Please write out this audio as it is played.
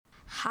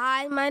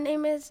Hi, my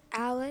name is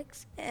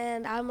Alex,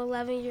 and I'm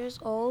 11 years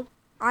old.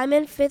 I'm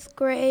in fifth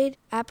grade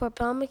at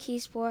Propel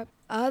McKeesport.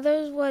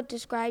 Others would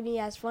describe me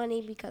as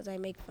funny because I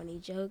make funny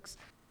jokes.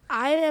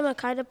 I am a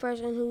kind of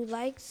person who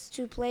likes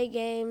to play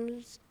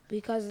games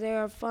because they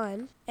are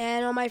fun.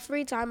 And on my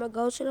free time, I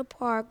go to the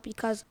park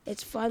because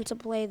it's fun to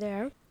play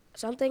there.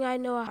 Something I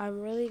know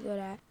I'm really good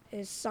at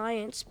is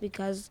science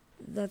because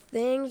the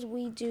things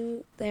we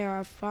do there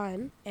are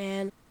fun.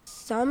 And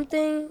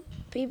something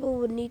people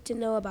would need to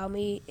know about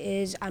me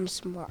is I'm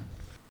smart.